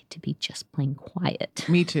 I like it to be just plain quiet.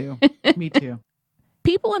 Me too. Me too.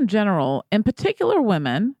 People in general, in particular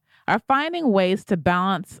women, are finding ways to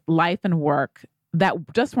balance life and work that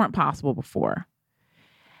just weren't possible before.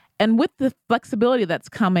 And with the flexibility that's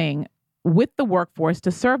coming with the workforce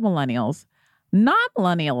to serve millennials,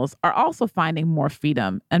 non-millennials are also finding more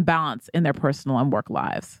freedom and balance in their personal and work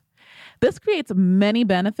lives. This creates many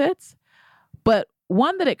benefits, but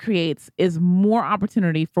one that it creates is more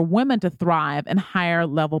opportunity for women to thrive in higher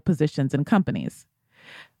level positions in companies.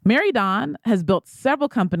 Mary Dawn has built several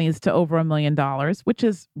companies to over $1 million, which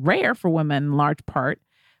is rare for women in large part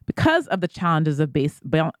because of the challenges of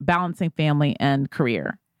balancing family and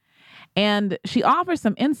career. And she offers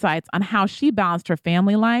some insights on how she balanced her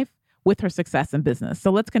family life with her success in business.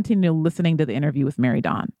 So let's continue listening to the interview with Mary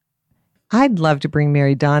Dawn. I'd love to bring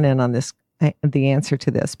Mary Dawn in on the answer to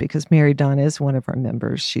this, because Mary Dawn is one of our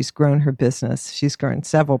members. She's grown her business. She's grown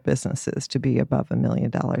several businesses to be above $1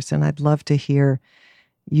 million. And I'd love to hear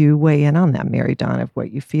you weigh in on that, Mary Dawn, of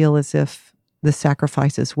what you feel as if the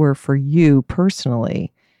sacrifices were for you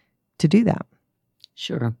personally to do that.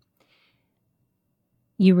 Sure.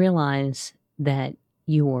 You realize that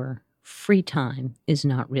your free time is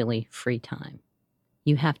not really free time.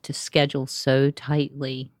 You have to schedule so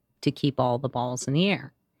tightly to keep all the balls in the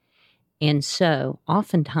air. And so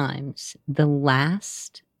oftentimes the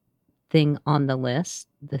last thing on the list,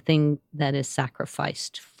 the thing that is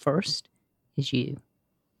sacrificed first, is you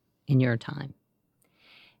and your time.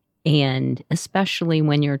 And especially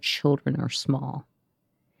when your children are small.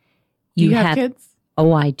 Do you have kids?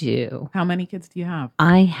 Oh, I do. How many kids do you have?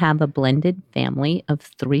 I have a blended family of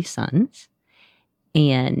 3 sons.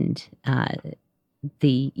 And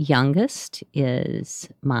the youngest is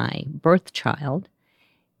my birth child.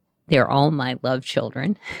 They're all my love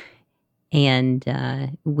children. And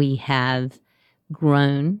we have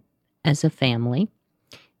grown as a family.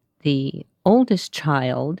 The oldest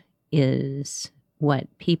child is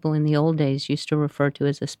what people in the old days used to refer to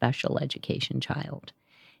as a special education child.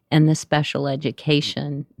 And the special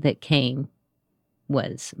education that came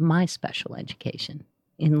was my special education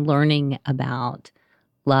in learning about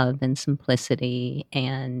love and simplicity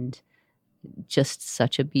and just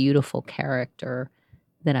such a beautiful character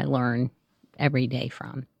that I learn every day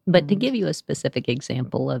from. But to give you a specific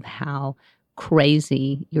example of how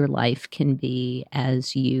crazy your life can be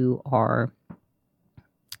as you are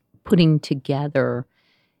putting together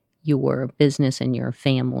your business and your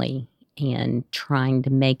family and trying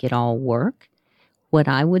to make it all work, what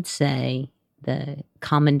I would say the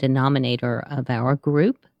common denominator of our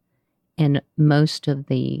group and most of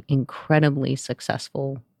the incredibly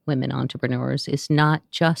successful women entrepreneurs is not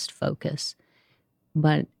just focus,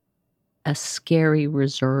 but a scary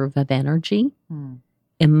reserve of energy,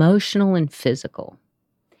 emotional and physical,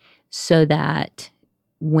 so that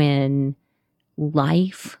when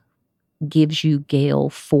life gives you gale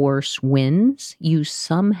force winds, you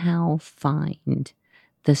somehow find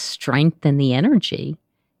the strength and the energy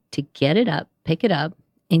to get it up, pick it up,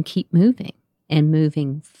 and keep moving and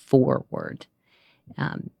moving forward.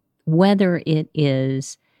 Whether it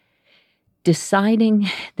is deciding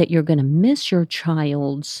that you're going to miss your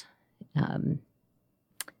child's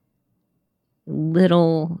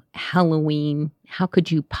little Halloween. How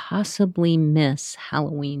could you possibly miss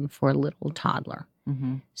Halloween for a little toddler?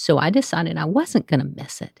 Mm-hmm. So I decided I wasn't going to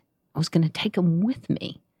miss it. I was going to take them with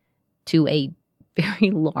me to a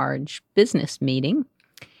very large business meeting.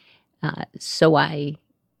 So I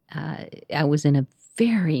was in a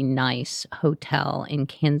very nice hotel in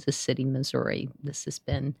Kansas City, Missouri. This has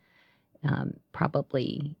been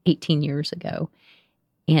probably 18 years ago.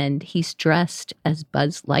 And he's dressed as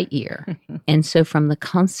Buzz Lightyear. And so from the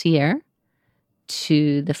concierge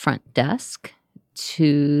to the front desk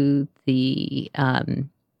to the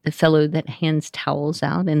fellow that hands towels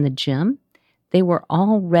out in the gym, they were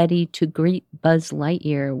all ready to greet Buzz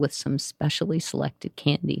Lightyear with some specially selected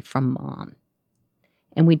candy from Mom.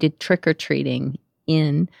 And we did trick-or-treating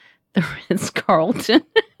in the Ritz-Carlton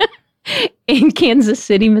in Kansas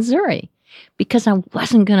City, Missouri, because I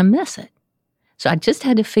wasn't going to miss it. So I just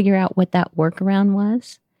had to figure out what that workaround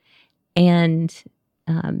was and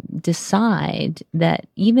decide that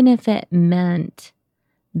even if it meant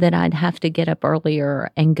that I'd have to get up earlier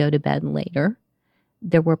and go to bed later,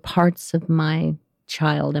 there were parts of my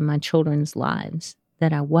child and my children's lives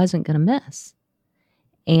that I wasn't going to miss.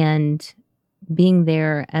 And being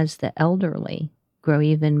there as the elderly grow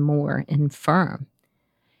even more infirm.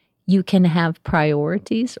 You can have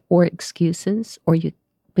priorities or excuses,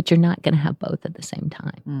 but you're not going to have both at the same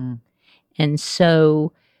time. And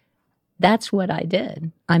so that's what I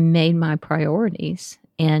did. I made my priorities,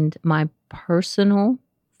 and my personal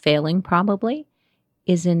failing probably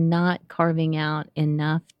is in not carving out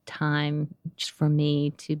enough time for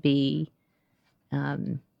me to be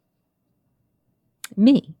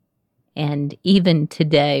me. And even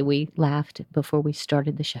today, we laughed before we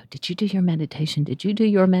started the show. Did you do your meditation? Did you do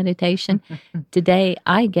your meditation? Today,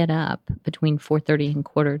 I get up between 4:30 and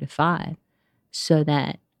 4:45 so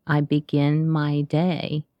that I begin my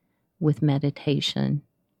day with meditation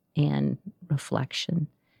and reflection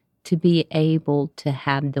to be able to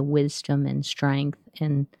have the wisdom and strength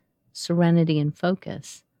and serenity and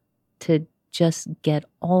focus to just get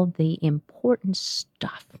all the important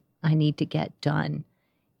stuff I need to get done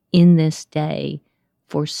in this day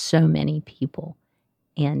for so many people.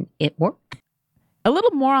 And it worked. A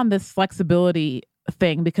little more on this flexibility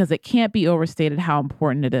thing, because it can't be overstated how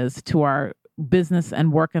important it is to our business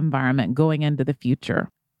and work environment going into the future.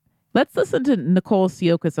 Let's listen to Nicole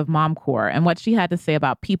Siokas of MomCore and what she had to say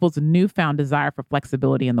about people's newfound desire for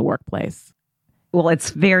flexibility in the workplace. Well,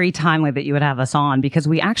 it's very timely that you would have us on because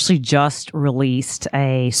we actually just released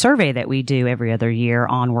a survey that we do every other year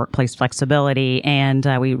on workplace flexibility, and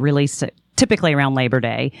we release it typically around Labor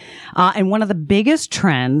Day. And one of the biggest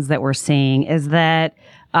trends that we're seeing is that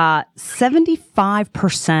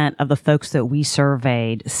 75% of the folks that we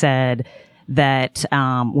surveyed said that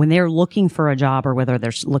when they're looking for a job or whether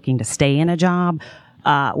they're looking to stay in a job,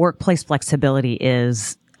 workplace flexibility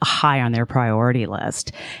is high on their priority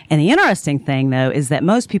list. And the interesting thing, though, is that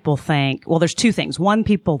most people think, well, there's two things. One,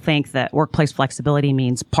 people think that workplace flexibility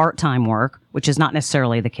means part-time work, which is not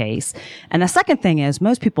necessarily the case. And the second thing is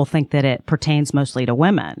most people think that it pertains mostly to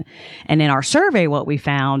women. And in our survey, what we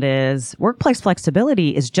found is workplace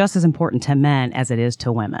flexibility is just as important to men as it is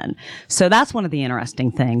to women. So that's one of the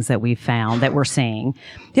interesting things that we found that we're seeing.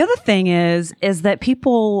 The other thing is that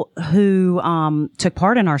people who took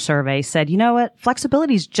part in our survey said, you know what,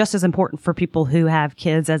 flexibility is just as important for people who have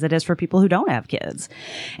kids as it is for people who don't have kids.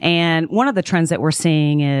 And one of the trends that we're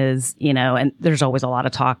seeing is, and there's always a lot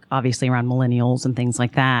of talk, obviously, around millennials and things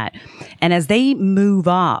like that. And as they move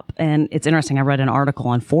up, and it's interesting, I read an article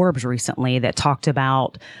on Forbes recently that talked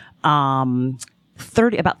about about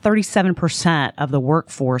 37% of the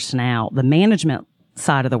workforce now, the management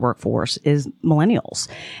side of the workforce, is millennials.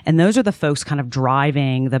 And those are the folks kind of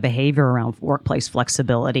driving the behavior around workplace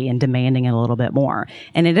flexibility and demanding it a little bit more.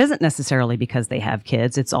 And it isn't necessarily because they have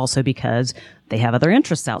kids. It's also because they have other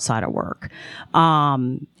interests outside of work.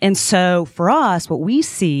 And so for us, what we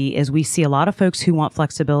see is we see a lot of folks who want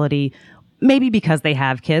flexibility, maybe because they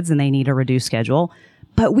have kids and they need a reduced schedule.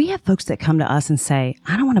 But we have folks that come to us and say,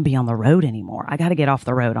 I don't want to be on the road anymore. I got to get off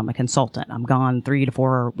the road. I'm a consultant. I'm gone 3 to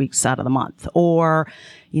 4 weeks out of the month. Or,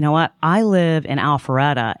 you know what? I live in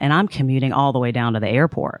Alpharetta and I'm commuting all the way down to the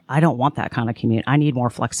airport. I don't want that kind of commute. I need more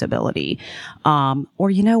flexibility. Or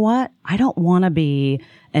you know what? I don't want to be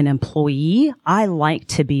an employee. I like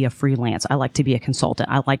to be a freelance. I like to be a consultant.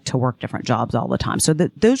 I like to work different jobs all the time. So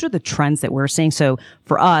those are the trends that we're seeing. So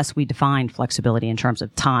for us, we define flexibility in terms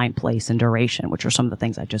of time, place, and duration, which are some of the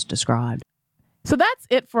things I just described. So that's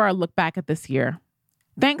it for our look back at this year.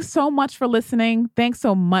 Thanks so much for listening. Thanks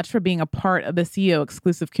so much for being a part of the CEO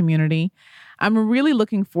Exclusive community. I'm really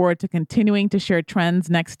looking forward to continuing to share trends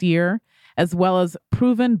next year, as well as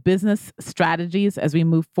proven business strategies as we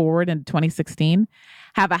move forward into 2016.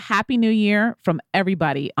 Have a happy new year from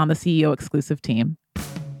everybody on the CEO Exclusive team.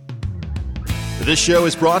 This show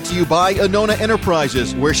is brought to you by Anona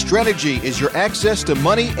Enterprises, where strategy is your access to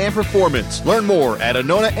money and performance. Learn more at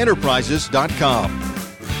AnonaEnterprises.com.